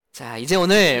자, 이제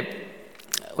오늘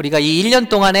우리가 이 1년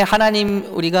동안에 하나님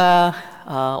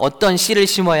우리가 어떤 씨를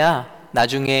심어야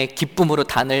나중에 기쁨으로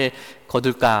단을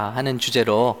거둘까 하는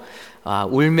주제로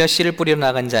울며 씨를 뿌리러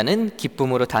나간 자는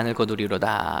기쁨으로 단을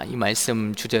거두리로다, 이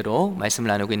말씀 주제로 말씀을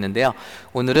나누고 있는데요.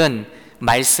 오늘은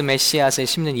말씀의 씨앗을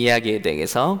심는 이야기에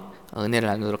대해서 은혜를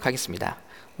나누도록 하겠습니다.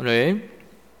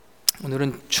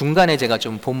 오늘은 중간에 제가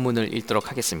좀 본문을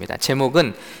읽도록 하겠습니다.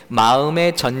 제목은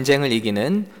마음의 전쟁을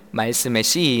이기는 말씀의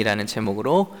씨라는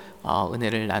제목으로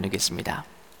은혜를 나누겠습니다.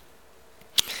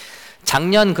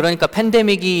 작년, 그러니까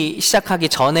팬데믹이 시작하기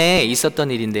전에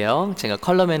있었던 일인데요. 제가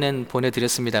컬럼에는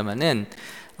보내드렸습니다만은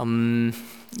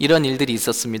이런 일들이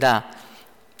있었습니다.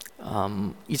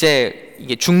 이제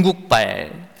이게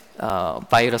중국발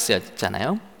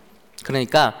바이러스였잖아요.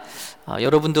 그러니까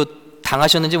여러분도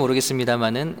당하셨는지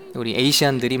모르겠습니다만은 우리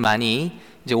에이시안들이 많이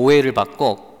이제 오해를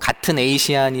받고, 같은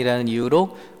에이시안이라는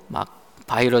이유로 막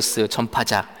바이러스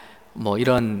전파자 뭐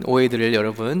이런 오해들을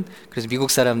여러분, 그래서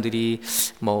미국 사람들이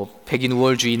뭐 백인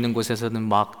우월주의 있는 곳에서는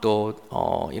막 또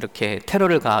이렇게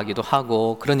테러를 가하기도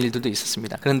하고 그런 일들도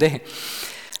있었습니다. 그런데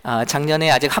작년에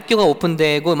아직 학교가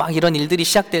오픈되고 막 이런 일들이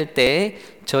시작될 때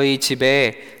저희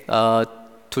집에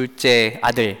둘째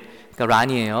아들, 그러니까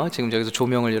란이에요. 지금 저기서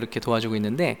조명을 이렇게 도와주고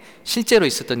있는데 실제로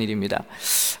있었던 일입니다.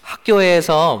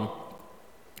 학교에서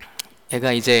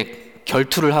애가 이제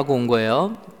결투를 하고 온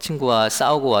거예요. 친구와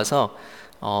싸우고 와서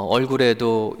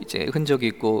얼굴에도 이제 흔적이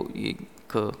있고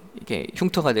이게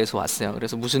흉터가 돼서 왔어요.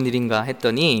 그래서 무슨 일인가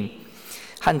했더니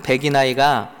한 백인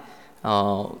아이가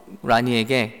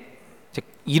란이에게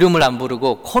이름을 안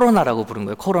부르고 코로나라고 부른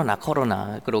거예요.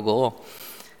 코로나. 그러고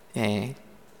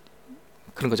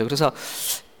그런 거죠. 그래서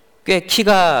꽤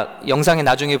키가, 영상에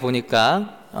나중에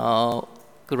보니까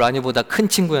그 란이보다 큰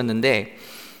친구였는데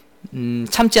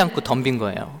참지 않고 덤빈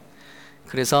거예요.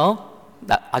 그래서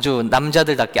아주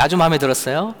남자들답게 아주 마음에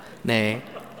들었어요. 네,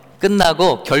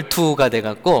 끝나고 결투가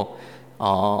돼갖고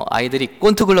아이들이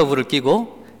꼰트글러브를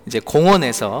끼고 이제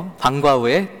공원에서 방과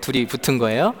후에 둘이 붙은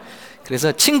거예요.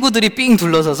 그래서 친구들이 삥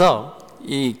둘러서서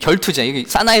이 결투죠. 이게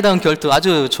사나이다운 결투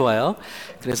아주 좋아요.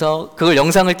 그래서 그걸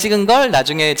영상을 찍은 걸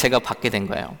나중에 제가 받게 된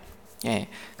거예요. 예,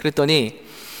 그랬더니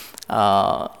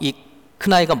이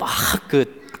큰아이가 막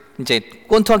이제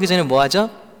꼰투하기 전에 뭐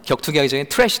하죠? 격투기 하기 전에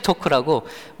트래시 토크라고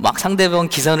막 상대방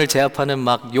기선을 제압하는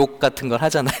막 욕 같은 걸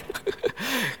하잖아요.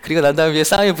 그리고 난 다음에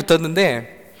싸움에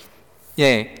붙었는데,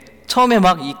 처음에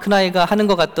막 이 큰아이가 하는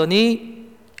것 같더니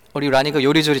우리 란이가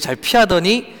요리조리 잘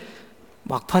피하더니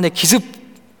막판에 기습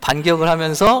반격을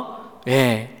하면서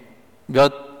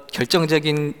몇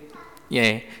결정적인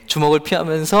주먹을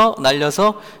피하면서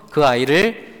날려서 그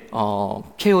아이를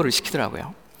KO를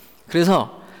시키더라고요.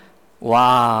 그래서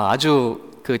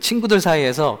아주 그 친구들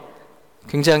사이에서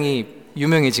굉장히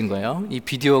유명해진 거예요. 이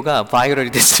비디오가 바이럴이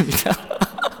됐습니다.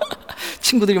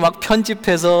 친구들이 막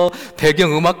편집해서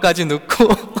배경음악까지 넣고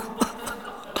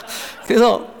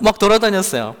그래서 막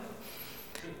돌아다녔어요.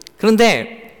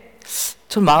 그런데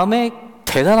전 마음에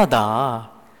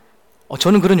대단하다.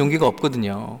 저는 그런 용기가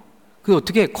없거든요. 그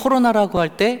어떻게 코로나라고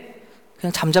할 때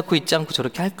그냥 잠자코 있지 않고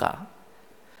저렇게 할까?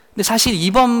 근데 사실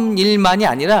이번 일만이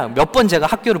아니라 몇 번 제가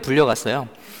학교를 불려갔어요.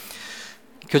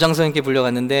 교장 선생님께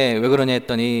불려갔는데 왜 그러냐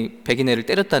했더니 백인 애를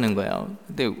때렸다는 거예요.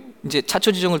 근데 이제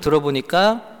차초지종을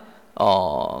들어보니까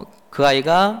그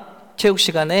아이가 체육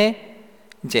시간에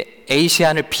이제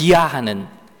에이시안을 비하하는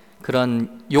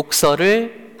그런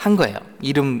욕설을 한 거예요.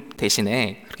 이름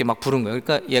대신에 그렇게 막 부른 거예요.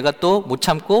 그러니까 얘가 또 못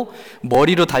참고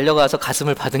머리로 달려가서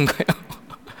가슴을 받은 거예요.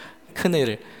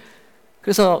 큰애를.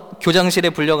 그래서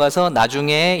교장실에 불려가서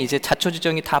나중에 이제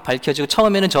자초지종이 다 밝혀지고,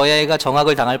 처음에는 저희 아이가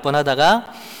정학을 당할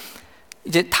뻔하다가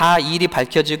이제 다 일이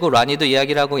밝혀지고 란이도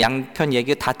이야기를 하고 양편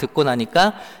얘기 다 듣고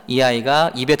나니까 이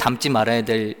아이가 입에 담지 말아야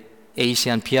될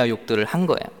에이시안 비하 욕들을 한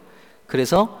거예요.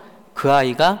 그래서 그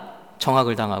아이가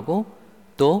정학을 당하고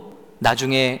또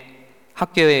나중에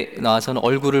학교에 나와서는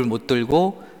얼굴을 못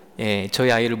들고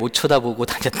저희 아이를 못 쳐다보고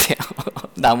다녔대요.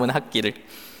 남은 학기를.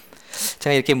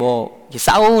 제가 이렇게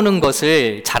싸우는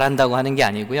것을 잘한다고 하는 게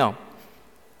아니고요.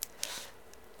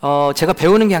 제가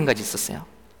배우는 게 한 가지 있었어요.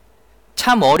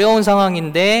 참 어려운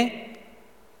상황인데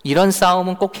이런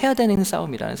싸움은 꼭 해야 되는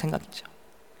싸움이라는 생각이죠.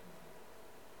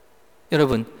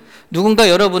 여러분, 누군가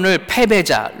여러분을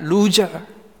패배자, 루저,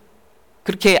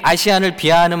 그렇게 아시안을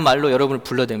비하하는 말로 여러분을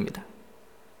불러댑니다.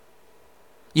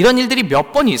 이런 일들이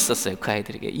몇 번이 있었어요. 그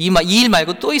아이들에게. 이 일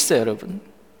말고 또 있어요, 여러분.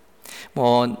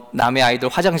 남의 아이들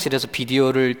화장실에서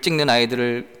비디오를 찍는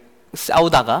아이들을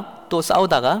싸우다가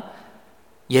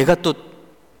얘가 또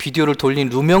비디오를 돌린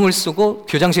누명을 쓰고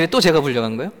교장실에 또 제가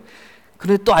불려간 거예요.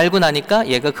 그런데 또 알고 나니까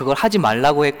얘가 그걸 하지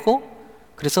말라고 했고,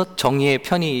 그래서 정의의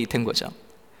편이 된 거죠.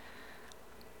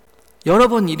 여러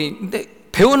번 일이, 근데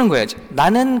배우는 거야.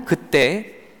 나는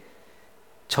그때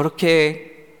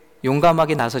저렇게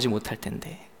용감하게 나서지 못할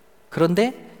텐데,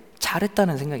 그런데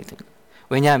잘했다는 생각이 드는 거예요.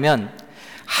 왜냐하면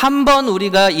한 번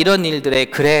우리가 이런 일들에,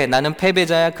 그래 나는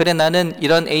패배자야, 그래 나는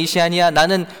이런 에이시안이야,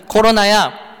 나는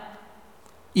코로나야,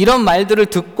 이런 말들을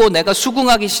듣고 내가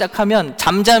수긍하기 시작하면,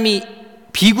 잠잠히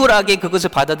비굴하게 그것을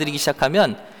받아들이기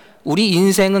시작하면 우리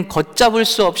인생은 걷잡을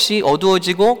수 없이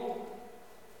어두워지고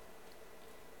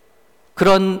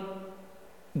그런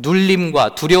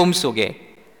눌림과 두려움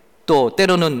속에, 또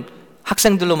때로는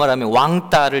학생들로 말하면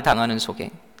왕따를 당하는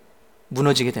속에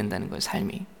무너지게 된다는 거예요,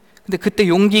 삶이. 근데 그때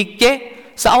용기 있게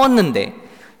싸웠는데,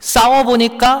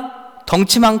 싸워보니까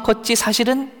덩치만 컸지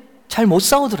사실은 잘 못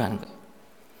싸우더라는 거예요.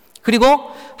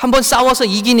 그리고 한번 싸워서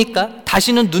이기니까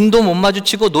다시는 눈도 못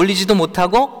마주치고 놀리지도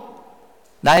못하고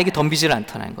나에게 덤비지를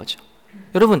않다는 거죠.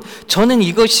 여러분, 저는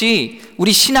이것이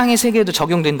우리 신앙의 세계에도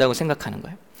적용된다고 생각하는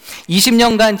거예요.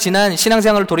 20년간 지난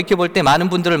신앙생활을 돌이켜볼 때 많은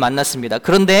분들을 만났습니다.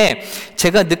 그런데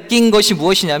제가 느낀 것이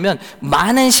무엇이냐면,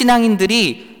 많은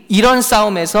신앙인들이 이런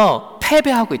싸움에서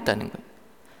패배하고 있다는 거예요.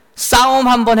 싸움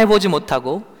한번 해보지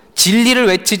못하고, 진리를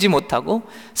외치지 못하고,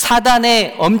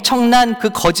 사단의 엄청난 그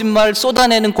거짓말을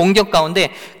쏟아내는 공격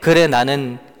가운데, 그래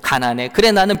나는 가난해,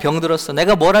 그래 나는 병들었어,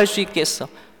 내가 뭘 할 수 있겠어,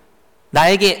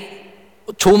 나에게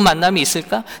좋은 만남이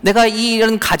있을까, 내가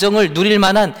이런 가정을 누릴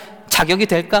만한 자격이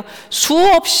될까,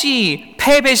 수없이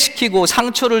패배시키고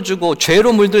상처를 주고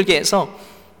죄로 물들게 해서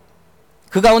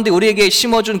그 가운데 우리에게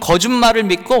심어준 거짓말을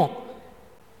믿고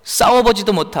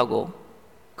싸워보지도 못하고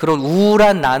그런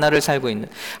우울한 나날을 살고 있는,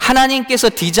 하나님께서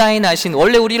디자인하신,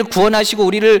 원래 우리를 구원하시고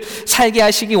우리를 살게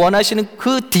하시기 원하시는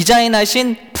그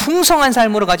디자인하신 풍성한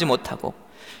삶으로 가지 못하고,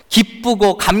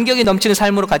 기쁘고 감격이 넘치는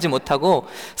삶으로 가지 못하고,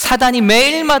 사단이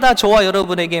매일마다 저와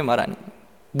여러분에게 말하는,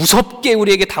 무섭게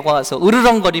우리에게 다가와서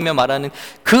으르렁거리며 말하는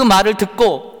그 말을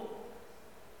듣고,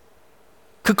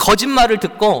 그 거짓말을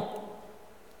듣고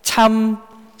참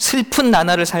슬픈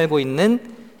나날을 살고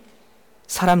있는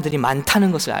사람들이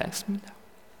많다는 것을 알았습니다.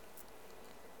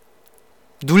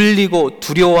 눌리고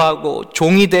두려워하고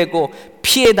종이 되고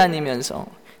피해 다니면서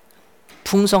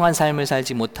풍성한 삶을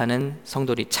살지 못하는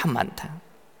성도들이 참 많다.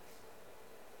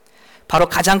 바로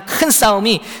가장 큰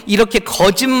싸움이 이렇게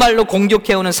거짓말로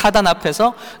공격해오는 사단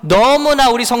앞에서 너무나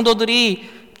우리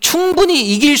성도들이 충분히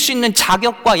이길 수 있는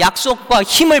자격과 약속과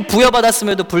힘을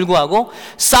부여받았음에도 불구하고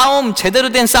싸움, 제대로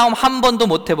된 싸움 한 번도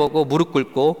못 해보고 무릎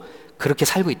꿇고 그렇게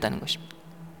살고 있다는 것입니다.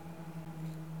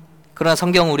 그러나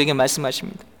성경은 우리에게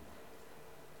말씀하십니다.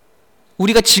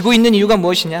 우리가 지고 있는 이유가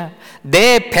무엇이냐?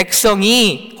 내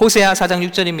백성이, 호세아 4장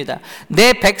 6절입니다.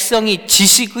 내 백성이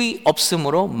지식이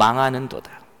없으므로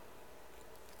망하는도다.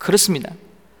 그렇습니다.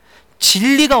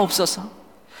 진리가 없어서,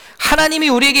 하나님이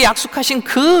우리에게 약속하신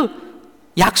그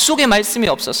약속의 말씀이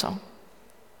없어서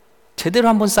제대로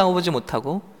한번 싸워보지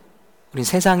못하고 우린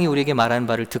세상이 우리에게 말하는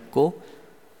바를 듣고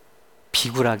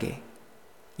비굴하게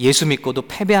예수 믿고도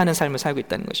패배하는 삶을 살고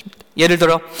있다는 것입니다. 예를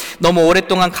들어 너무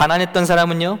오랫동안 가난했던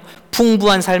사람은요,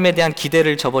 풍부한 삶에 대한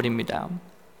기대를 저버립니다.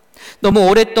 너무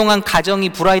오랫동안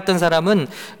가정이 불화했던 사람은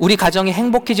우리 가정이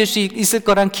행복해질 수 있을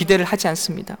거란 기대를 하지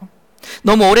않습니다.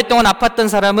 너무 오랫동안 아팠던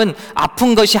사람은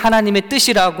아픈 것이 하나님의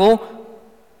뜻이라고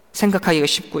생각하기가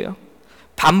쉽고요,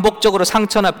 반복적으로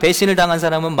상처나 배신을 당한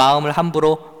사람은 마음을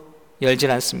함부로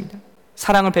열질 않습니다.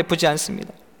 사랑을 베푸지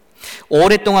않습니다.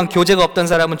 오랫동안 교제가 없던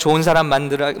사람은 좋은 사람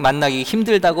만나기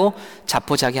힘들다고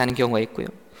자포자기하는 경우가 있고요,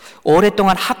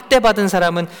 오랫동안 학대받은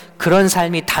사람은 그런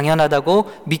삶이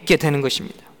당연하다고 믿게 되는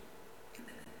것입니다.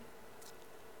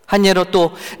 한 예로,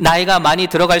 또 나이가 많이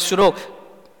들어갈수록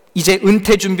이제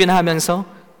은퇴 준비를 하면서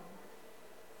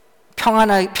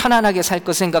편안하게 살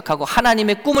것 생각하고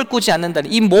하나님의 꿈을 꾸지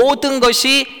않는다는, 이 모든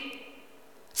것이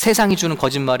세상이 주는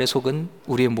거짓말에 속은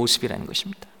우리의 모습이라는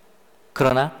것입니다.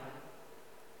 그러나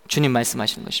주님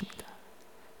말씀하시는 것입니다.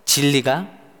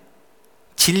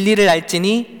 진리를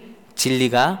알지니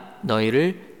진리가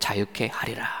너희를 자유케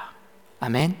하리라.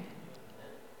 아멘.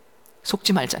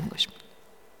 속지 말자는 것입니다.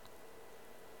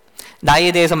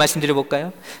 나이에 대해서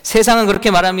말씀드려볼까요? 세상은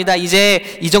그렇게 말합니다.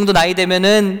 이제 이 정도 나이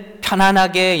되면은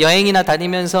편안하게 여행이나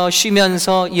다니면서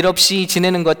쉬면서 일 없이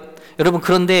지내는 것. 여러분,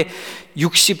 그런데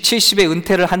 60, 70에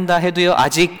은퇴를 한다 해도요,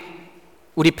 아직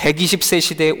우리 120세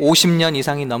시대에 50년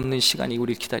이상이 넘는 시간이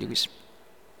우리를 기다리고 있습니다.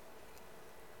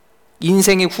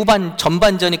 인생의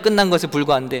전반전이 끝난 것에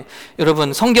불과한데,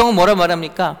 여러분, 성경은 뭐라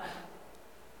말합니까?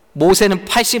 모세는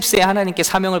 80세에 하나님께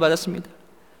사명을 받았습니다.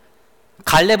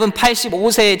 갈렙은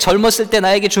 85세에 젊었을 때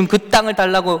나에게 준 그 땅을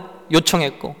달라고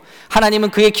요청했고,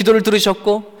 하나님은 그의 기도를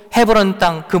들으셨고 헤브론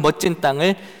땅, 그 멋진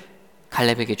땅을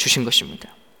갈렙에게 주신 것입니다.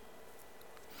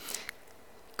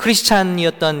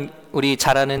 크리스찬이었던 우리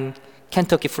잘 아는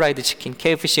켄터키 프라이드 치킨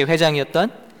KFC의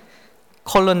회장이었던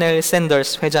콜로넬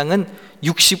샌더스 회장은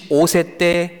 65세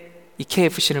때 이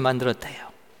KFC를 만들었대요.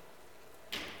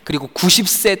 그리고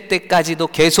 90세 때까지도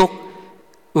계속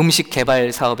음식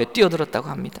개발 사업에 뛰어들었다고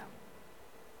합니다.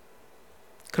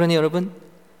 그러니 여러분,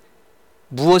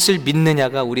 무엇을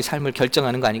믿느냐가 우리 삶을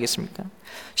결정하는 거 아니겠습니까?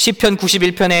 시편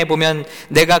 91편에 보면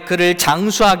내가 그를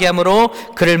장수하게 함으로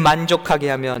그를 만족하게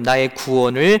하며 나의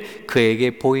구원을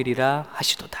그에게 보이리라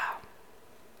하시도다.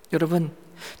 여러분,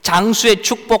 장수의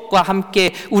축복과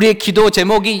함께 우리의 기도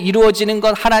제목이 이루어지는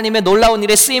것, 하나님의 놀라운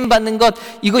일에 쓰임받는 것,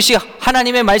 이것이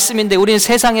하나님의 말씀인데 우리는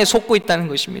세상에 속고 있다는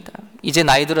것입니다. 이제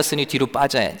나이 들었으니 뒤로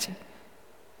빠져야지.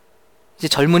 이제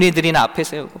젊은이들이나 앞에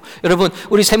세우고. 여러분,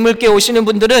 우리 샘물교회 오시는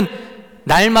분들은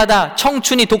날마다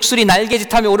청춘이 독수리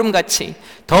날개짓하며 오름같이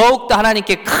더욱더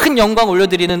하나님께 큰 영광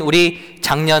올려드리는 우리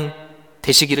장년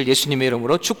되시기를 예수님의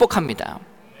이름으로 축복합니다.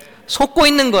 속고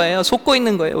있는 거예요. 속고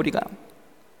있는 거예요, 우리가.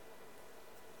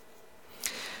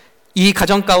 이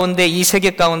가정 가운데, 이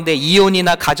세계 가운데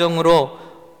이혼이나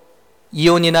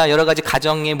여러 가지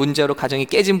가정의 문제로 가정이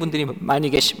깨진 분들이 많이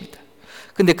계십니다.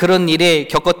 근데 그런 일에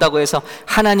겪었다고 해서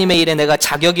하나님의 일에 내가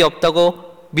자격이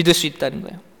없다고 믿을 수 있다는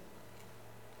거예요.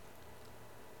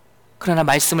 그러나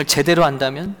말씀을 제대로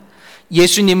안다면,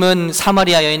 예수님은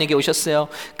사마리아 여인에게 오셨어요.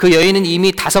 그 여인은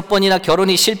이미 5번이나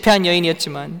결혼이 실패한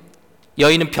여인이었지만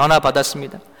여인은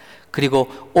변화받았습니다. 그리고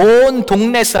온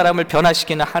동네 사람을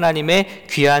변화시키는 하나님의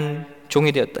귀한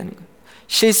종이 되었다는 거예요.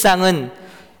 실상은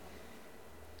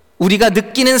우리가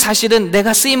느끼는 사실은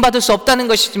내가 쓰임받을 수 없다는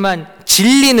것이지만,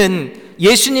 진리는,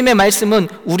 예수님의 말씀은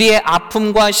우리의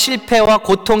아픔과 실패와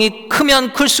고통이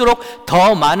크면 클수록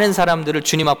더 많은 사람들을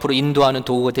주님 앞으로 인도하는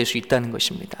도구가 될 수 있다는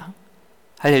것입니다.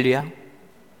 할렐루야.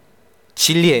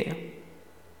 진리예요.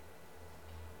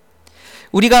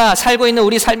 우리가 살고 있는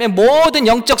우리 삶의 모든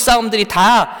영적 싸움들이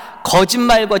다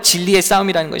거짓말과 진리의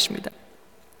싸움이라는 것입니다.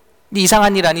 근데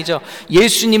이상한 일 아니죠.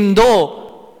 예수님도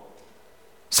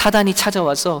사단이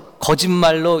찾아와서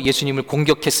거짓말로 예수님을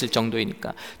공격했을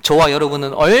정도이니까 저와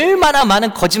여러분은 얼마나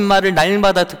많은 거짓말을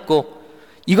날마다 듣고,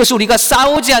 이것을 우리가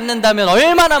싸우지 않는다면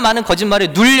얼마나 많은 거짓말에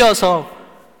눌려서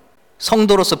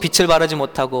성도로서 빛을 발하지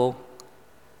못하고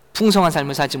풍성한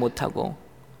삶을 살지 못하고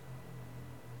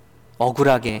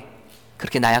억울하게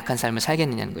그렇게 나약한 삶을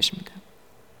살겠느냐는 것입니다.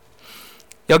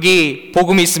 여기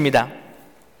복음이 있습니다.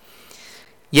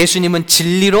 예수님은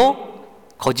진리로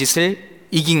거짓을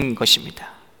이긴 것입니다.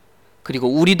 그리고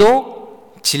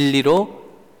우리도 진리로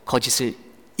거짓을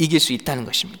이길 수 있다는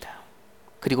것입니다.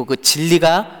 그리고 그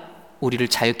진리가 우리를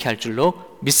자유케 할 줄로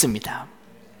믿습니다.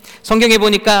 성경에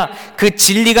보니까 그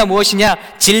진리가 무엇이냐?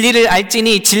 진리를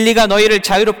알지니 진리가 너희를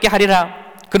자유롭게 하리라.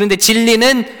 그런데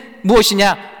진리는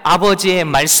무엇이냐? 아버지의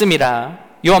말씀이라.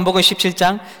 요한복음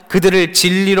 17장 그들을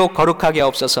진리로 거룩하게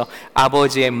하옵소서.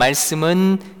 아버지의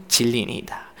말씀은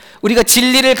진리니이다. 우리가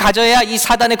진리를 가져야 이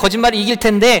사단의 거짓말을 이길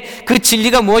텐데, 그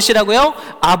진리가 무엇이라고요?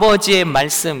 아버지의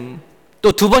말씀.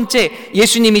 또 두 번째,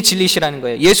 예수님이 진리시라는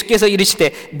거예요. 예수께서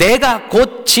이르시되 내가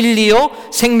곧 진리요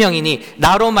생명이니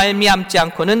나로 말미암지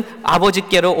않고는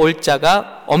아버지께로 올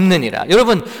자가 없느니라.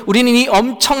 여러분, 우리는 이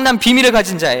엄청난 비밀을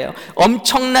가진 자예요.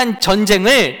 엄청난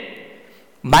전쟁을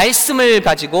말씀을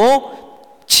가지고,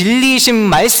 진리이신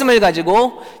말씀을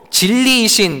가지고,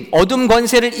 진리이신 어둠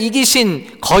권세를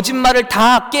이기신, 거짓말을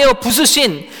다 깨어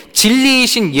부수신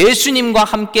진리이신 예수님과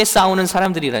함께 싸우는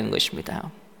사람들이라는 것입니다.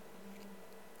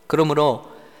 그러므로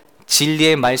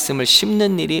진리의 말씀을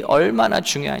심는 일이 얼마나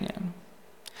중요하냐.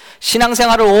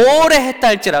 신앙생활을 오래 했다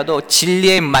할지라도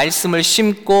진리의 말씀을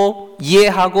심고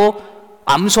이해하고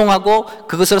암송하고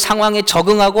그것으로 상황에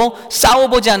적응하고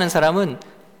싸워보지 않은 사람은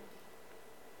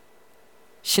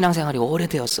신앙생활이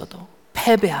오래되었어도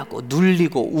패배하고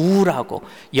눌리고 우울하고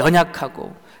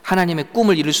연약하고 하나님의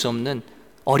꿈을 이룰 수 없는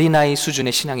어린아이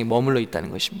수준의 신앙이 머물러 있다는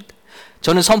것입니다.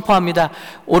 저는 선포합니다.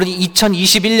 올해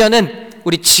 2021년은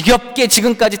우리 지겹게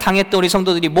지금까지 당했던 우리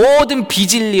성도들이 모든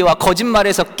비진리와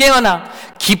거짓말에서 깨어나,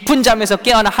 깊은 잠에서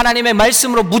깨어나 하나님의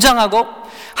말씀으로 무장하고,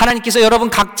 하나님께서 여러분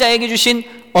각자에게 주신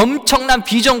엄청난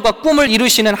비전과 꿈을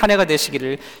이루시는 한 해가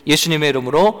되시기를 예수님의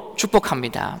이름으로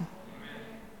축복합니다.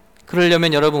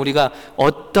 그러려면 여러분, 우리가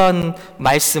어떤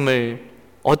말씀을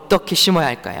어떻게 심어야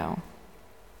할까요?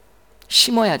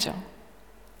 심어야죠.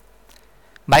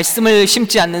 말씀을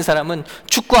심지 않는 사람은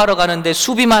축구하러 가는데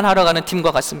수비만 하러 가는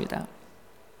팀과 같습니다.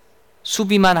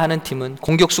 수비만 하는 팀은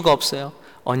공격수가 없어요.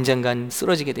 언젠간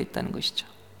쓰러지게 돼 있다는 것이죠.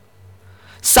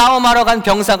 싸움하러 간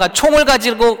병사가 총을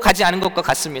가지고 가지 않은 것과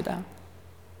같습니다.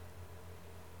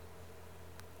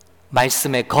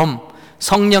 말씀의 검,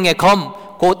 성령의 검,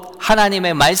 곧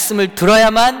하나님의 말씀을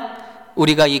들어야만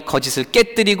우리가 이 거짓을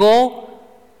깨뜨리고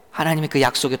하나님의 그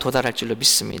약속에 도달할 줄로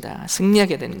믿습니다.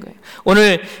 승리하게 되는 거예요.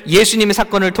 오늘 예수님의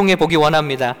사건을 통해 보기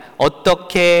원합니다.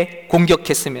 어떻게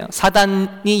공격했으며,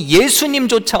 사단이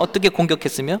예수님조차 어떻게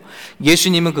공격했으며,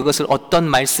 예수님은 그것을 어떤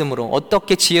말씀으로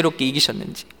어떻게 지혜롭게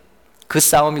이기셨는지, 그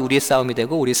싸움이 우리의 싸움이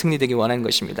되고 우리의 승리되기 원하는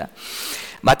것입니다.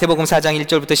 마태복음 4장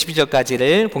 1절부터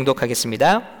 12절까지를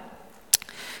봉독하겠습니다.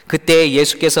 그때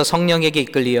예수께서 성령에게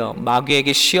이끌리어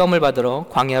마귀에게 시험을 받으러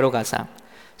광야로 가사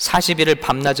 40일을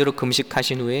밤낮으로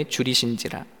금식하신 후에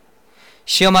줄이신지라.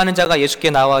 시험하는 자가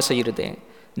예수께 나와서 이르되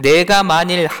내가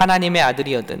만일 하나님의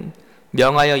아들이거든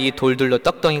명하여 이 돌들로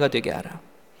떡덩이가 되게 하라.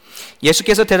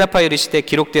 예수께서 대답하여 이르시되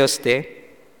기록되었을 때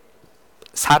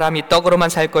사람이 떡으로만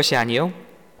살 것이 아니요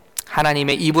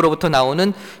하나님의 입으로부터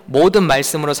나오는 모든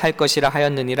말씀으로 살 것이라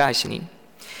하였느니라 하시니,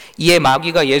 이에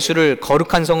마귀가 예수를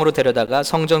거룩한 성으로 데려다가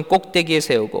성전 꼭대기에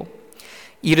세우고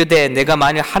이르되 내가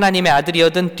만일 하나님의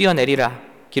아들이거든 뛰어내리라.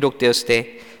 기록되었을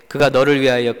때 그가 너를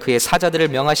위하여 그의 사자들을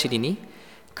명하시리니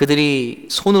그들이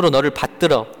손으로 너를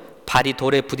받들어 발이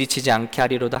돌에 부딪히지 않게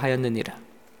하리로다 하였느니라.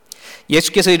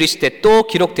 예수께서 이르시되 또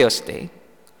기록되었을 때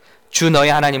주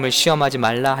너의 하나님을 시험하지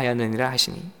말라 하였느니라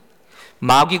하시니,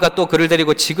 마귀가 또 그를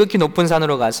데리고 지극히 높은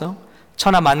산으로 가서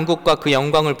천하 만국과 그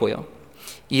영광을 보여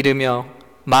이르며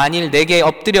만일 내게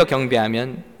엎드려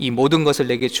경배하면 이 모든 것을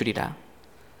내게 주리라.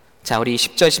 자, 우리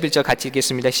 10절 11절 같이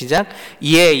읽겠습니다. 시작.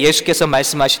 이에 예수께서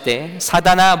말씀하시되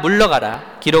사단아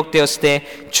물러가라. 기록되었을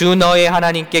때 주 너의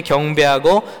하나님께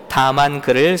경배하고 다만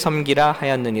그를 섬기라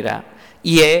하였느니라.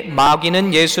 이에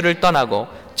마귀는 예수를 떠나고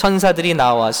천사들이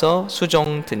나와서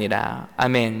수종드니라.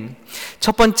 아멘.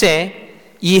 첫 번째,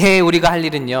 이 해에 우리가 할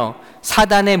일은요,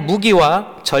 사단의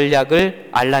무기와 전략을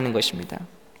알라는 것입니다.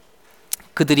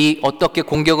 그들이 어떻게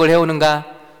공격을 해오는가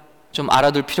좀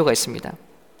알아둘 필요가 있습니다.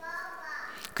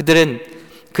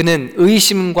 그는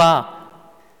의심과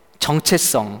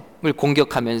정체성을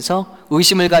공격하면서,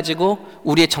 의심을 가지고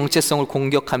우리의 정체성을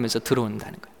공격하면서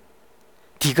들어온다는 거예요.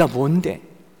 네가 뭔데?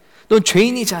 넌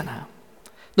죄인이잖아.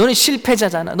 너는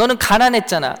실패자잖아. 너는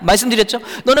가난했잖아. 말씀드렸죠?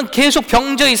 너는 계속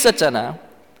병져 있었잖아.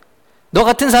 너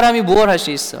같은 사람이 무엇을 할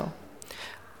수 있어?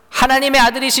 하나님의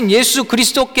아들이신 예수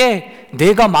그리스도께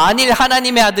내가 만일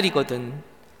하나님의 아들이거든.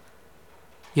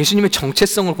 예수님의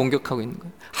정체성을 공격하고 있는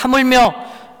거예요. 하물며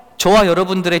저와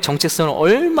여러분들의 정체성을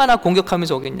얼마나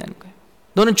공격하면서 오겠냐는 거예요.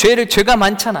 너는 죄가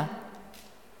많잖아.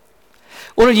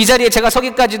 오늘 이 자리에 제가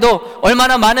서기까지도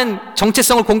얼마나 많은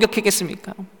정체성을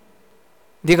공격했겠습니까?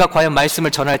 네가 과연 말씀을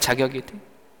전할 자격이 돼?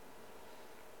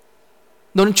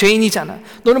 너는 죄인이잖아.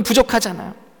 너는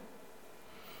부족하잖아.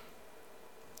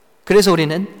 그래서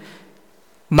우리는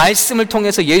말씀을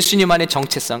통해서 예수님 안의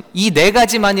정체성, 이 네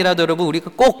가지만이라도 여러분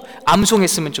우리가 꼭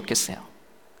암송했으면 좋겠어요.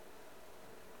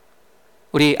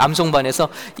 우리 암송반에서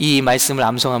이 말씀을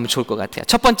암송하면 좋을 것 같아요.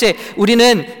 첫 번째,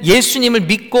 우리는 예수님을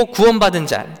믿고 구원받은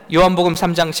자. 요한복음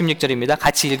 3장 16절입니다.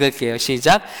 같이 읽을게요.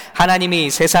 시작. 하나님이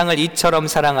세상을 이처럼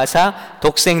사랑하사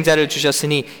독생자를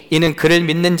주셨으니 이는 그를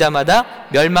믿는 자마다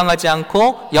멸망하지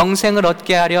않고 영생을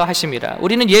얻게 하려 하심이라.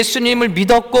 우리는 예수님을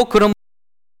믿었고 그러므로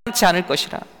멸망치 않을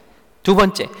것이라. 두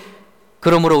번째,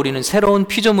 그러므로 우리는 새로운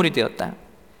피조물이 되었다.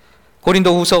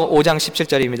 고린도후서 5장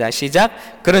 17절입니다.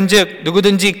 시작. 그런즉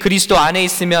누구든지 그리스도 안에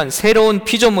있으면 새로운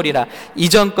피조물이라.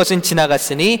 이전 것은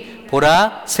지나갔으니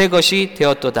보라 새 것이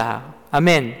되었도다.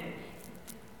 아멘.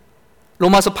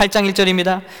 로마서 8장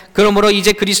 1절입니다. 그러므로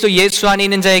이제 그리스도 예수 안에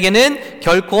있는 자에게는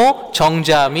결코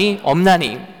정죄함이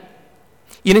없나니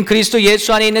이는 그리스도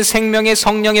예수 안에 있는 생명의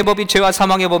성령의 법이 죄와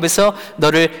사망의 법에서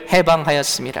너를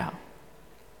해방하였습니다.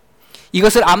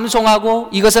 이것을 암송하고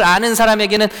이것을 아는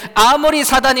사람에게는 아무리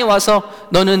사단이 와서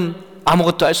너는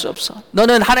아무것도 할 수 없어,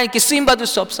 너는 하나님께 쓰임받을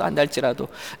수 없어 한다 할지라도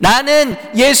나는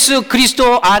예수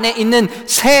그리스도 안에 있는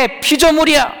새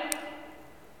피조물이야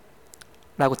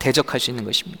라고 대적할 수 있는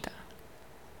것입니다.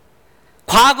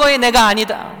 과거의 내가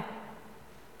아니다.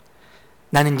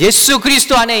 나는 예수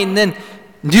그리스도 안에 있는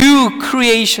New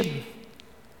Creation.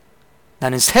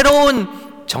 나는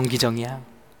새로운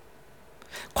정기정이야.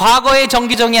 과거의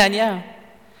정기정이 아니야.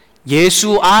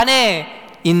 예수 안에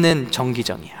있는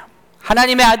정기정이야.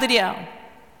 하나님의 아들이야.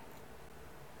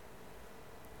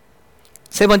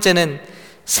 세 번째는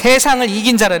세상을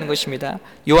이긴 자라는 것입니다.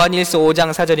 요한일서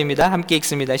 5장 4절입니다. 함께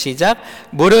읽습니다. 시작.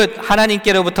 무릇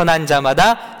하나님께로부터 난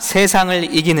자마다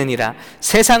세상을 이기느니라.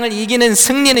 세상을 이기는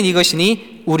승리는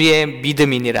이것이니 우리의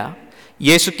믿음이니라.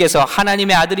 예수께서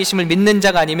하나님의 아들이심을 믿는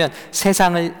자가 아니면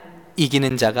세상을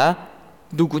이기는 자가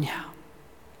누구냐?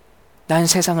 난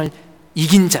세상을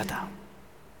이긴 자다.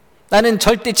 나는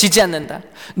절대 지지 않는다.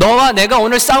 너와 내가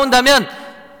오늘 싸운다면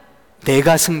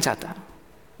내가 승자다.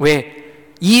 왜?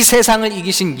 이 세상을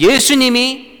이기신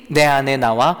예수님이 내 안에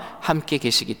나와 함께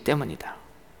계시기 때문이다.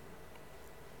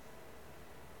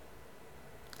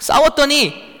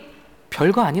 싸웠더니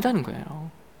별거 아니라는 거예요.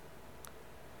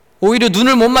 오히려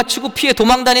눈을 못 맞추고 피해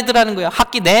도망 다니더라는 거예요.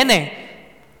 학기 내내.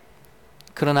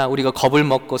 그러나 우리가 겁을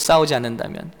먹고 싸우지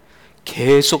않는다면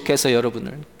계속해서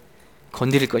여러분을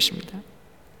건드릴 것입니다.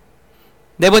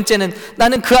 네 번째는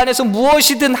나는 그 안에서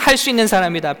무엇이든 할 수 있는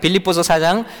사람이다. 빌립보서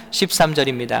 4장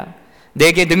 13절입니다.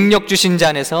 내게 능력 주신 자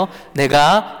안에서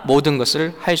내가 모든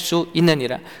것을 할 수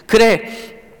있느니라.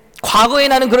 그래, 과거에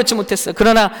나는 그렇지 못했어.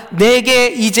 그러나 내게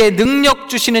이제 능력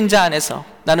주시는 자 안에서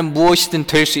나는 무엇이든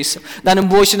될 수 있어. 나는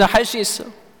무엇이든 할 수 있어.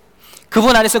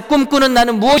 그분 안에서 꿈꾸는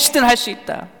나는 무엇이든 할 수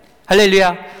있다.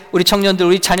 할렐루야. 우리 청년들,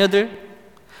 우리 자녀들,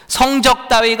 성적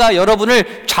따위가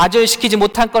여러분을 좌절시키지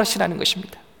못할 것이라는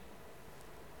것입니다.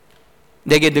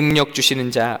 내게 능력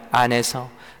주시는 자 안에서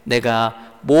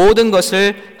내가 모든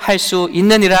것을 할 수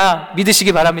있느니라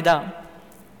믿으시기 바랍니다.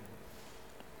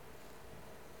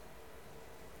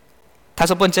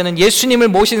 다섯 번째는 예수님을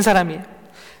모신 사람이에요.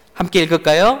 함께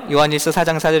읽을까요? 요한일서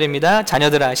 4장 4절입니다.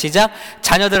 자녀들아, 시작.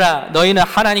 자녀들아, 너희는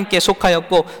하나님께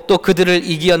속하였고 또 그들을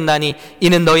이기었나니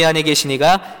이는 너희 안에 계신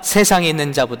이가 세상에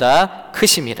있는 자보다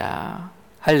크심이라.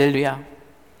 할렐루야.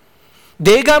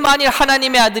 내가 만일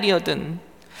하나님의 아들이거든,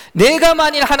 내가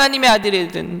만일 하나님의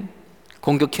아들이든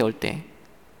공격해 올 때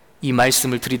이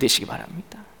말씀을 들이대시기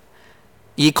바랍니다.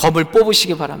 이 겁을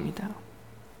뽑으시기 바랍니다.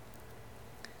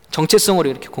 정체성으로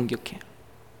이렇게 공격해요.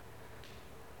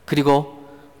 그리고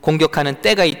공격하는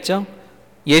때가 있죠.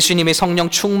 예수님이 성령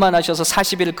충만하셔서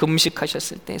 40일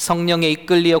금식하셨을 때, 성령에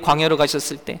이끌리어 광야로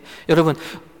가셨을 때, 여러분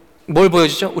뭘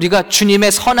보여주죠? 우리가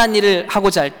주님의 선한 일을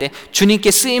하고자 할 때,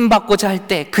 주님께 쓰임받고자 할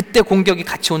때, 그때 공격이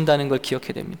같이 온다는 걸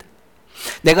기억해야 됩니다.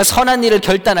 내가 선한 일을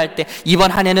결단할 때, 이번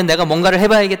한 해는 내가 뭔가를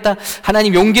해봐야겠다,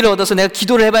 하나님 용기를 얻어서 내가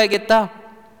기도를 해봐야겠다,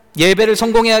 예배를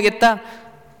성공해야겠다,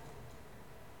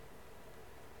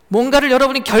 뭔가를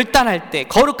여러분이 결단할 때,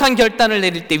 거룩한 결단을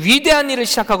내릴 때, 위대한 일을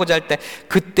시작하고자 할 때,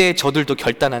 그때 저들도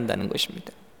결단한다는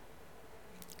것입니다.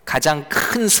 가장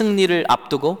큰 승리를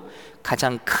앞두고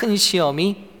가장 큰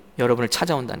시험이 여러분을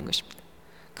찾아온다는 것입니다.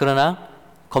 그러나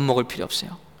겁먹을 필요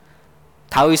없어요.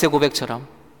 다윗의 고백처럼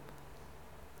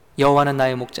여호와는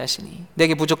나의 목자시니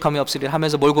내게 부족함이 없으리라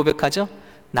하면서 뭘 고백하죠?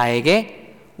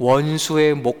 나에게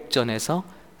원수의 목전에서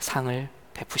상을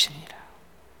베푸시니라.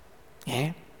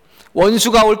 예?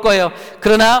 원수가 올 거예요.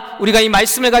 그러나 우리가 이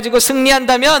말씀을 가지고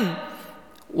승리한다면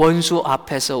원수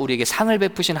앞에서 우리에게 상을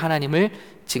베푸신 하나님을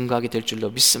증거하게 될 줄로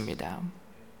믿습니다.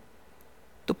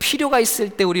 또 필요가 있을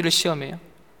때 우리를 시험해요.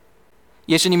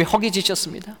 예수님이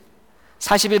허기지셨습니다.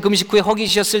 40일 금식 후에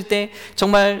허기지셨을 때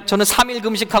정말 저는 3일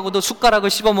금식하고도 숟가락을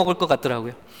씹어 먹을 것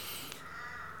같더라고요.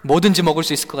 뭐든지 먹을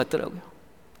수 있을 것 같더라고요.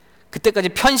 그때까지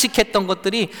편식했던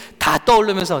것들이 다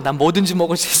떠오르면서 난 뭐든지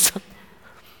먹을 수 있어.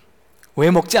 왜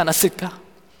먹지 않았을까?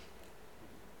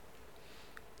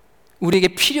 우리에게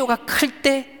필요가 클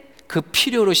때 그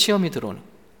필요로 시험이 들어오는.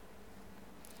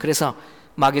 그래서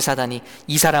마귀 사단이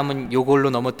이 사람은 요걸로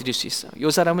넘어뜨릴 수 있어, 요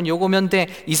사람은 요거면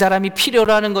돼, 이 사람이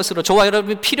필요로 하는 것으로, 저와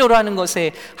여러분이 필요로 하는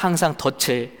것에 항상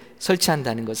덫을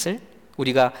설치한다는 것을,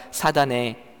 우리가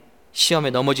사단의 시험에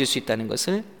넘어질 수 있다는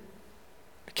것을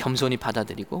겸손히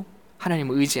받아들이고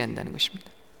하나님을 의지한다는 것입니다.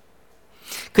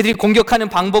 그들이 공격하는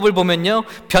방법을 보면요,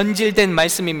 변질된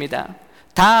말씀입니다.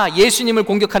 다 예수님을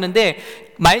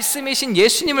공격하는데 말씀이신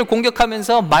예수님을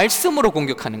공격하면서 말씀으로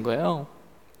공격하는 거예요.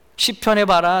 시편에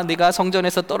봐라, 네가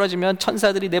성전에서 떨어지면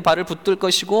천사들이 내 발을 붙들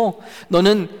것이고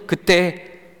너는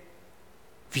그때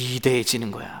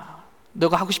위대해지는 거야.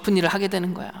 너가 하고 싶은 일을 하게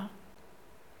되는 거야.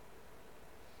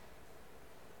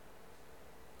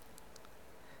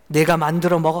 내가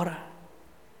만들어 먹어라.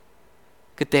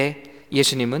 그때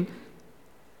예수님은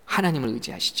하나님을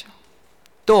의지하시죠.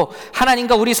 또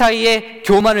하나님과 우리 사이에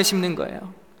교만을 심는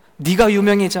거예요. 네가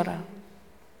유명해져라.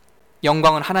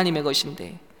 영광은 하나님의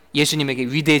것인데 예수님에게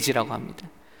위대해지라고 합니다.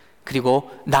 그리고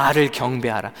나를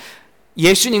경배하라.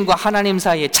 예수님과 하나님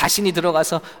사이에 자신이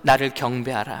들어가서 나를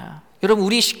경배하라. 여러분,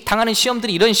 우리 당하는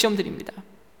시험들이 이런 시험들입니다.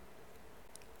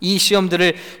 이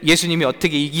시험들을 예수님이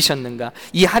어떻게 이기셨는가,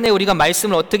 이 한 해 우리가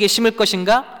말씀을 어떻게 심을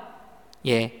것인가,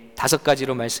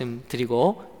 5가지로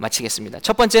말씀드리고 마치겠습니다.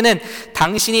 첫 번째는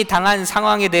당신이 당한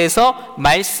상황에 대해서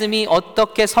말씀이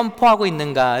어떻게 선포하고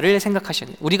있는가를 생각하셔야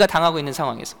돼요. 우리가 당하고 있는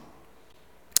상황에서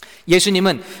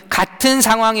예수님은 같은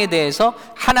상황에 대해서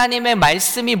하나님의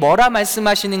말씀이 뭐라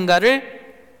말씀하시는가를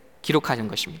기록하는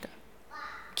것입니다.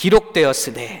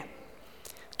 기록되었으되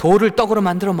돌을 떡으로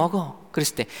만들어 먹어.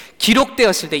 그랬을 때,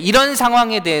 기록되었을 때 이런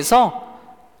상황에 대해서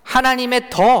하나님의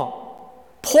더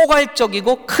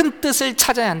포괄적이고 큰 뜻을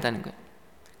찾아야 한다는 거예요.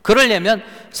 그러려면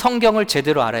성경을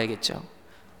제대로 알아야겠죠.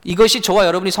 이것이 저와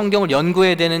여러분이 성경을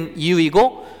연구해야 되는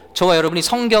이유이고 저와 여러분이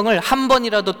성경을 한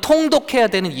번이라도 통독해야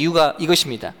되는 이유가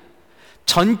이것입니다.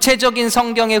 전체적인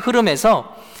성경의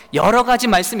흐름에서 여러 가지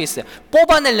말씀이 있어요.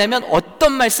 뽑아내려면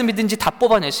어떤 말씀이든지 다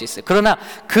뽑아낼 수 있어요. 그러나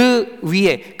그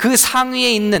위에, 그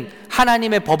상위에 있는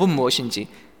하나님의 법은 무엇인지,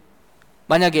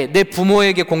 만약에 내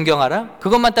부모에게 공경하라,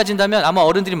 그것만 따진다면 아마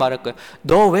어른들이 말할 거예요.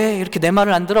 너 왜 이렇게 내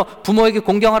말을 안 들어? 부모에게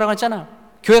공경하라고 했잖아.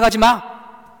 교회 가지 마.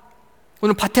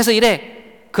 오늘 밭에서 일해.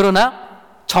 그러나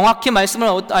정확히 말씀을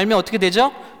알면 어떻게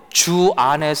되죠? 주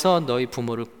안에서 너희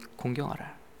부모를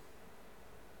공경하라.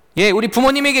 예, 우리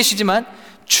부모님이 계시지만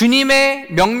주님의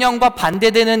명령과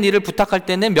반대되는 일을 부탁할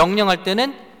때는, 명령할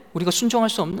때는 우리가 순종할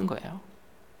수 없는 거예요.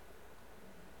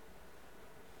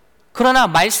 그러나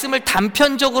말씀을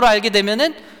단편적으로 알게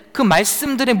되면은 그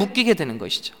말씀들에 묶이게 되는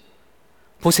것이죠.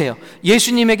 보세요.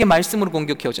 예수님에게 말씀으로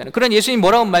공격해 오잖아요. 그런 예수님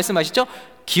뭐라고 말씀하시죠?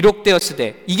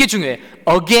 기록되었으되, 이게 중요해요.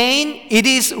 Again it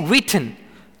is written.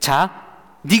 자,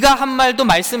 네가 한 말도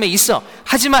말씀에 있어.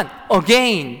 하지만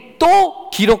again, 또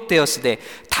기록되었으되,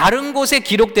 다른 곳에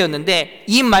기록되었는데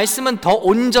이 말씀은 더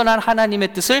온전한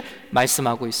하나님의 뜻을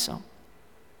말씀하고 있어.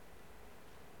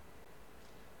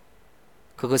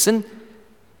 그것은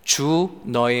주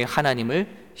너의 하나님을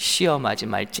시험하지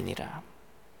말지니라.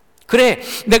 그래,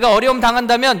 내가 어려움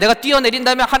당한다면, 내가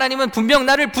뛰어내린다면 하나님은 분명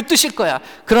나를 붙드실 거야.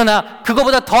 그러나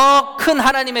그거보다 더 큰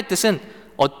하나님의 뜻은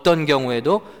어떤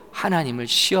경우에도 하나님을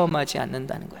시험하지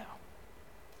않는다는 거예요.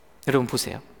 여러분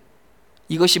보세요.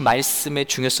 이것이 말씀의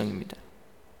중요성입니다.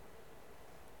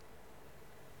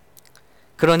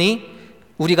 그러니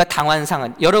우리가 당한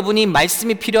상황, 여러분이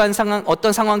말씀이 필요한 상황,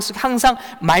 어떤 상황 속에 항상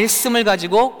말씀을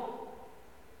가지고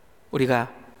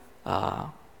우리가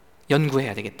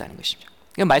연구해야 되겠다는 것입니다.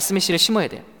 말씀의 씨를 심어야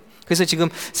돼요. 그래서 지금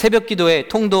새벽 기도의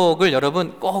통독을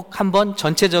여러분 꼭 한번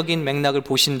전체적인 맥락을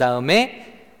보신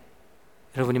다음에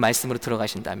여러분이 말씀으로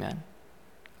들어가신다면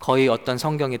거의 어떤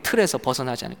성경의 틀에서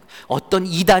벗어나지 않을 거예요. 어떤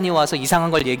이단이 와서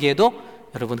이상한 걸 얘기해도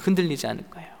여러분 흔들리지 않을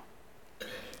거예요.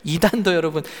 이단도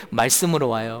여러분 말씀으로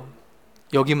와요.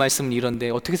 여기 말씀은 이런데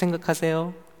어떻게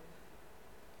생각하세요?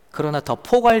 그러나 더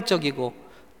포괄적이고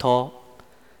더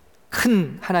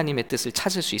큰 하나님의 뜻을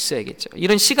찾을 수 있어야겠죠.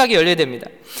 이런 시각이 열려야 됩니다.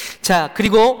 자,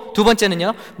 그리고 두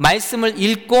번째는요, 말씀을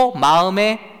읽고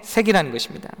마음에 새기라는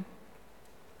것입니다.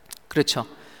 그렇죠.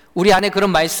 우리 안에 그런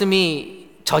말씀이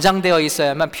저장되어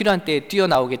있어야만 필요한 때에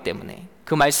뛰어나오기 때문에,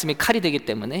 그 말씀이 칼이 되기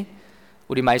때문에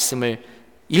우리 말씀을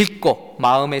읽고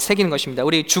마음에 새기는 것입니다.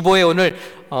 우리 주보에 오늘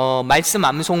말씀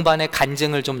암송반의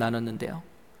간증을 좀 나눴는데요.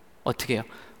 어떻게 해요?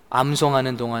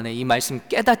 암송하는 동안에 이 말씀,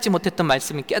 깨닫지 못했던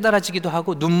말씀이 깨달아지기도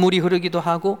하고, 눈물이 흐르기도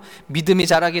하고, 믿음이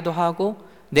자라기도 하고,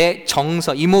 내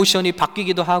정서, 이모션이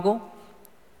바뀌기도 하고,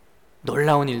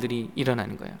 놀라운 일들이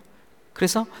일어나는 거예요.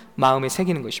 그래서 마음에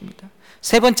새기는 것입니다.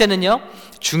 세 번째는요,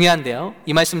 중요한데요,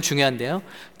 이 말씀 중요한데요,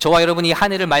 저와 여러분이 이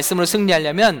한 해를 말씀으로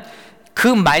승리하려면 그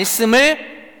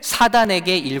말씀을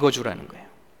사단에게 읽어주라는 거예요.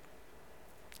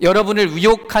 여러분을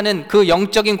유혹하는 그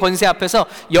영적인 권세 앞에서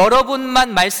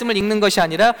여러분만 말씀을 읽는 것이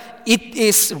아니라 It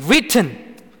is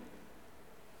written.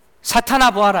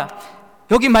 사탄아 보아라,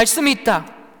 여기 말씀이 있다.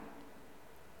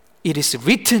 It is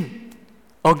written.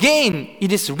 Again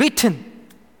it is written.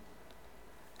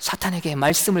 사탄에게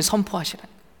말씀을 선포하시라.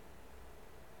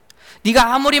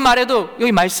 네가 아무리 말해도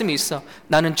여기 말씀이 있어.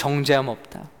 나는 정죄함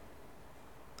없다.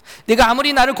 네가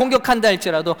아무리 나를 공격한다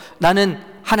할지라도 나는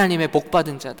하나님의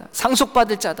복받은 자다,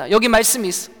 상속받을 자다. 여기 말씀이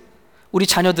있어. 우리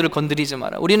자녀들을 건드리지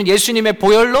마라. 우리는 예수님의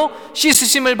보혈로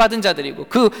씻으심을 받은 자들이고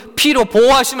그 피로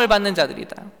보호하심을 받는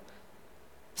자들이다.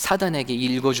 사단에게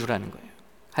읽어주라는 거예요.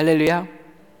 할렐루야.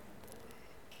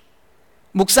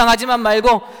 묵상하지만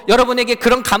말고, 여러분에게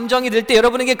그런 감정이 들 때,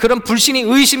 여러분에게 그런 불신이,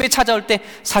 의심이 찾아올 때,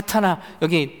 사탄아,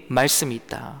 여기 말씀이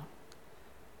있다.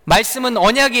 말씀은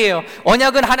언약이에요.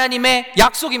 언약은 하나님의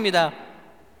약속입니다.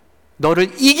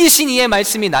 너를 이기신 이의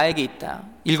말씀이 나에게 있다.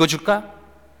 읽어줄까?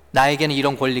 나에게는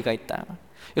이런 권리가 있다.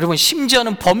 여러분,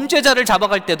 심지어는 범죄자를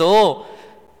잡아갈 때도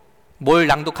뭘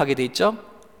낭독하게 돼 있죠?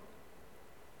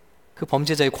 그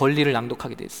범죄자의 권리를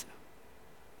낭독하게 돼 있어요.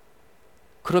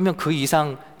 그러면 그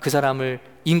이상 그 사람을,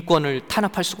 인권을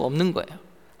탄압할 수가 없는 거예요.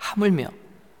 하물며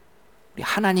우리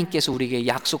하나님께서 우리에게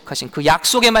약속하신 그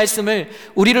약속의 말씀을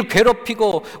우리를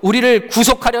괴롭히고 우리를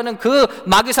구속하려는 그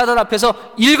마귀사단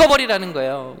앞에서 읽어버리라는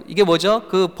거예요. 이게 뭐죠?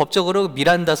 그 법적으로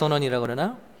미란다 선언이라고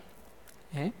그러나?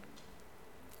 예?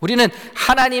 우리는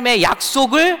하나님의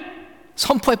약속을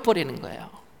선포해버리는 거예요.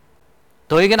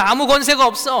 너에게는 아무 권세가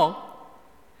없어.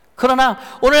 그러나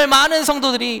오늘 많은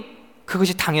성도들이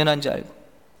그것이 당연한 줄 알고,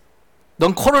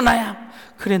 넌 코로나야.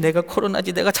 그래, 내가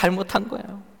코로나지, 내가 잘못한 거야,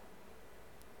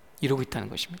 이러고 있다는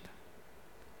것입니다.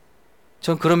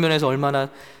 전 그런 면에서 얼마나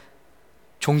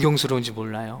존경스러운지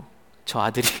몰라요. 저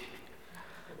아들이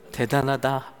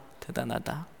대단하다,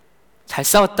 대단하다. 잘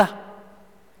싸웠다.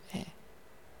 예.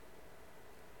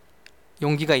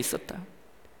 용기가 있었다.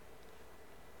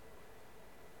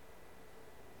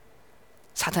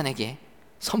 사단에게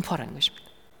선포하라는 것입니다.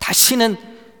 다시는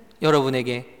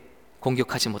여러분에게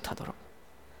공격하지 못하도록.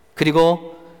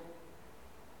 그리고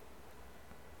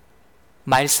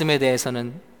말씀에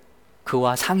대해서는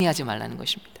그와 상의하지 말라는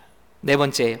것입니다. 네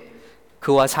번째예요.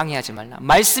 그와 상의하지 말라.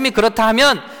 말씀이 그렇다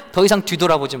하면 더 이상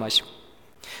뒤돌아보지 마시고,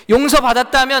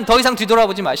 용서받았다 하면 더 이상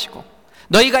뒤돌아보지 마시고,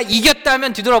 너희가 이겼다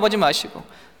하면 뒤돌아보지 마시고,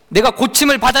 내가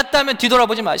고침을 받았다 하면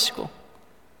뒤돌아보지 마시고,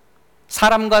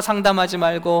 사람과 상담하지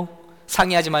말고,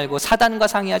 상의하지 말고, 사단과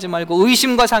상의하지 말고,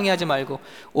 의심과 상의하지 말고,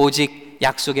 오직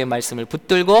약속의 말씀을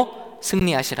붙들고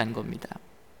승리하시라는 겁니다.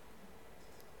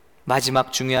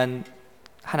 마지막 중요한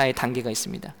하나의 단계가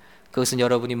있습니다. 그것은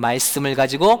여러분이 말씀을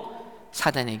가지고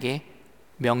사단에게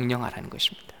명령하라는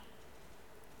것입니다.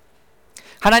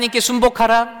 하나님께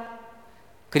순복하라.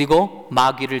 그리고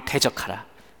마귀를 대적하라.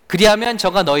 그리하면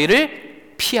저가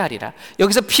너희를 피하리라.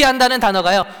 여기서 피한다는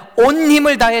단어가요, 온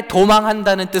힘을 다해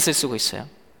도망한다는 뜻을 쓰고 있어요,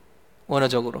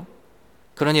 원어적으로.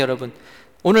 그러니 여러분,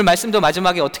 오늘 말씀도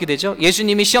마지막에 어떻게 되죠?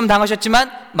 예수님이 시험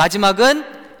당하셨지만 마지막은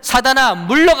사단아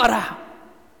물러가라,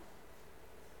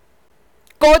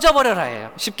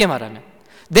 꺼져버려라예요. 쉽게 말하면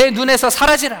내 눈에서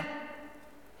사라지라.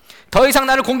 더 이상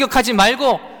나를 공격하지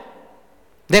말고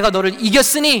내가 너를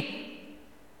이겼으니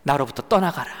나로부터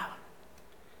떠나가라.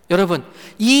 여러분,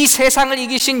 이 세상을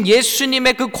이기신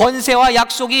예수님의 그 권세와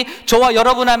약속이 저와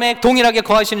여러분 안에 동일하게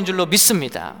거하시는 줄로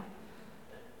믿습니다.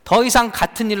 더 이상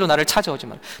같은 일로 나를 찾아오지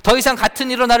마라. 더 이상 같은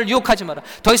일로 나를 유혹하지 마라.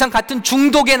 더 이상 같은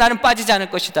중독에 나는 빠지지 않을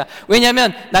것이다.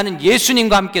 왜냐하면 나는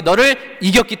예수님과 함께 너를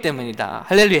이겼기 때문이다.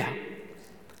 할렐루야.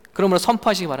 그러므로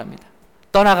선포하시기 바랍니다.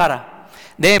 떠나가라.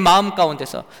 내 마음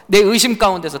가운데서, 내 의심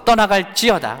가운데서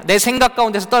떠나갈지어다. 내 생각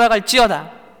가운데서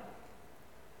떠나갈지어다.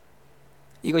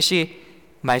 이것이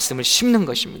말씀을 심는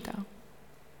것입니다.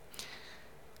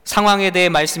 상황에 대해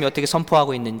말씀이 어떻게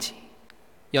선포하고 있는지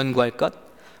연구할 것,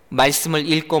 말씀을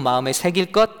읽고 마음에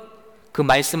새길 것, 그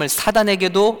말씀을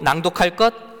사단에게도 낭독할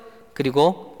것,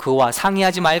 그리고 그와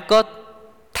상의하지 말 것,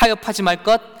 타협하지 말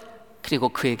것, 그리고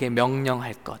그에게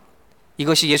명령할 것.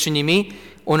 이것이 예수님이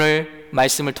오늘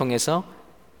말씀을 통해서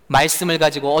말씀을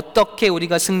가지고 어떻게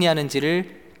우리가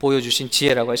승리하는지를 보여주신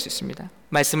지혜라고 할 수 있습니다.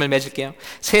 말씀을 맺을게요.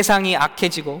 세상이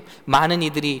악해지고 많은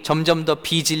이들이 점점 더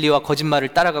비진리와 거짓말을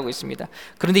따라가고 있습니다.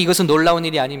 그런데 이것은 놀라운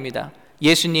일이 아닙니다.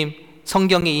 예수님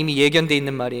성경에 이미 예견되어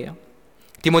있는 말이에요.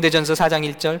 디모데전서 4장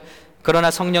 1절,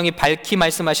 그러나 성령이 밝히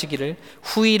말씀하시기를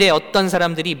후일에 어떤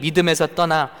사람들이 믿음에서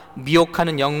떠나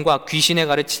미혹하는 영과 귀신의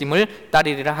가르침을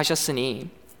따르리라 하셨으니,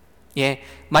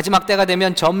 마지막 때가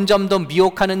되면 점점 더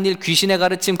미혹하는 일, 귀신의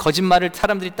가르침, 거짓말을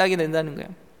사람들이 따게 된다는 거예요.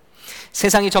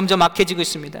 세상이 점점 악해지고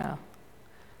있습니다.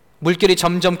 물결이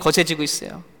점점 거세지고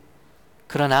있어요.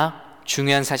 그러나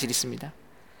중요한 사실이 있습니다.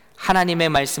 하나님의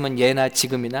말씀은 예나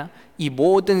지금이나 이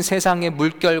모든 세상의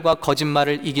물결과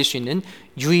거짓말을 이길 수 있는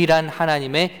유일한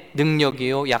하나님의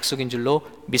능력이요 약속인 줄로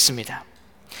믿습니다.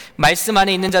 말씀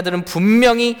안에 있는 자들은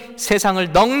분명히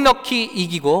세상을 넉넉히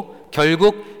이기고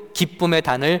결국 기쁨의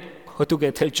단을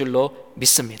거두게 될 줄로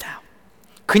믿습니다.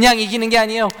 그냥 이기는 게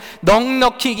아니에요.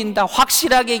 넉넉히 이긴다,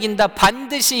 확실하게 이긴다,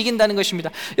 반드시 이긴다는 것입니다.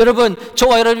 여러분,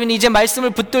 저와 여러분이 이제 말씀을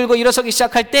붙들고 일어서기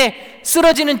시작할 때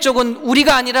쓰러지는 쪽은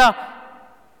우리가 아니라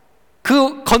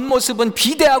그 겉모습은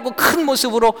비대하고 큰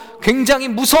모습으로 굉장히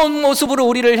무서운 모습으로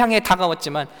우리를 향해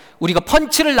다가왔지만 우리가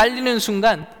펀치를 날리는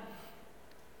순간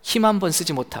힘 한 번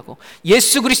쓰지 못하고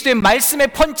예수 그리스도의 말씀의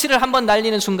펀치를 한 번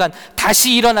날리는 순간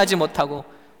다시 일어나지 못하고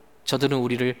저들은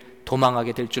우리를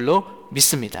도망하게 될 줄로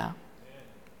믿습니다.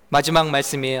 마지막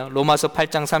말씀이에요. 로마서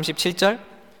 8장 37절,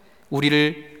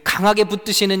 우리를 강하게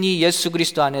붙드시는 이 예수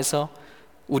그리스도 안에서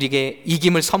우리에게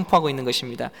이김을 선포하고 있는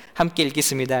것입니다. 함께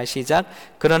읽겠습니다. 시작.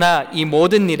 그러나 이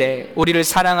모든 일에 우리를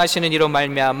사랑하시는 이로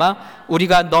말미암아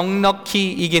우리가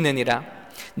넉넉히 이기느니라.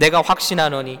 내가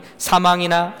확신하노니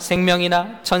사망이나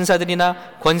생명이나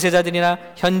천사들이나 권세자들이나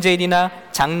현재일이나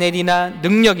장래일이나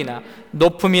능력이나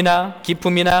높음이나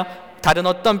깊음이나 다른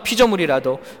어떤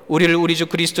피조물이라도 우리를 우리 주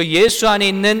그리스도 예수 안에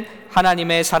있는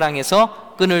하나님의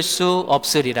사랑에서 끊을 수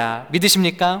없으리라.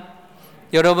 믿으십니까?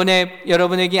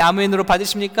 여러분에게 아멘으로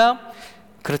받으십니까?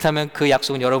 그렇다면 그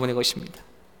약속은 여러분의 것입니다.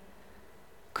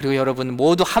 그리고 여러분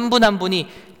모두 한 분 한 분이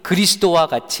그리스도와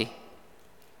같이,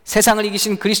 세상을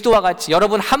이기신 그리스도와 같이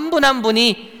여러분 한 분 한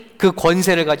분이 그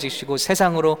권세를 가지시고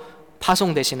세상으로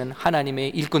파송되시는 하나님의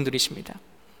일꾼들이십니다.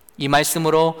 이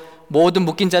말씀으로 모든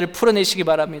묶인 자를 풀어내시기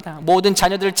바랍니다. 모든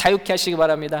자녀들을 자유케 하시기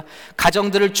바랍니다.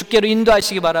 가정들을 주께로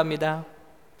인도하시기 바랍니다.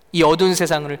 이 어두운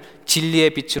세상을 진리의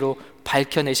빛으로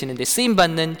밝혀내시는데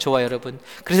쓰임받는 저와 여러분,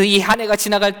 그래서 이 한 해가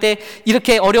지나갈 때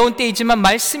이렇게 어려운 때이지만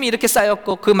말씀이 이렇게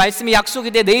쌓였고 그 말씀이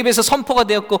약속이 돼 내 입에서 선포가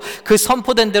되었고 그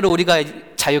선포된 대로 우리가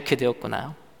자유케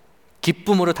되었구나.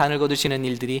 기쁨으로 단을 거두시는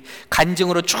일들이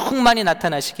간증으로 충만히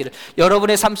나타나시기를,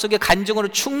 여러분의 삶 속에 간증으로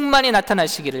충만히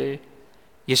나타나시기를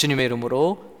예수님의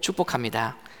이름으로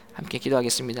축복합니다. 함께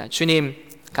기도하겠습니다. 주님,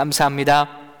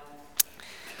 감사합니다.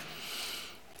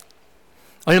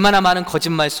 얼마나 많은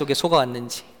거짓말 속에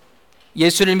속아왔는지,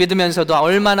 예수를 믿으면서도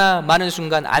얼마나 많은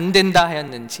순간 안 된다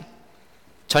하였는지,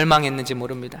 절망했는지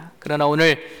모릅니다. 그러나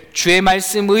오늘 주의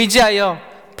말씀 의지하여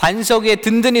반석 위에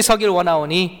든든히 서길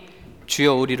원하오니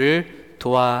주여 우리를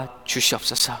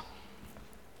도와주시옵소서.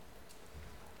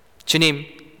 주님,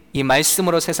 이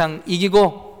말씀으로 세상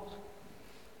이기고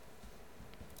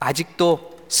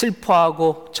아직도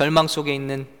슬퍼하고 절망 속에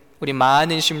있는 우리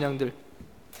많은 심령들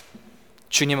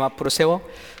주님 앞으로 세워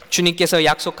주님께서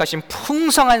약속하신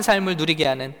풍성한 삶을 누리게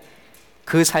하는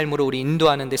그 삶으로 우리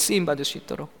인도하는 데 쓰임받을 수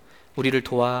있도록 우리를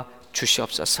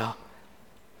도와주시옵소서.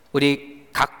 우리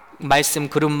각 말씀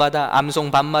그룹마다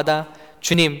암송 밤마다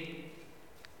주님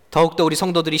더욱더 우리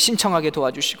성도들이 신청하게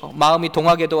도와주시고 마음이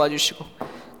동하게 도와주시고,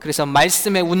 그래서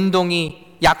말씀의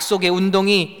운동이, 약속의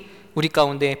운동이 우리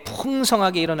가운데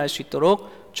풍성하게 일어날 수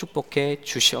있도록 축복해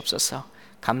주시옵소서.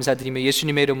 감사드리며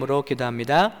예수님의 이름으로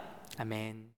기도합니다. 아멘.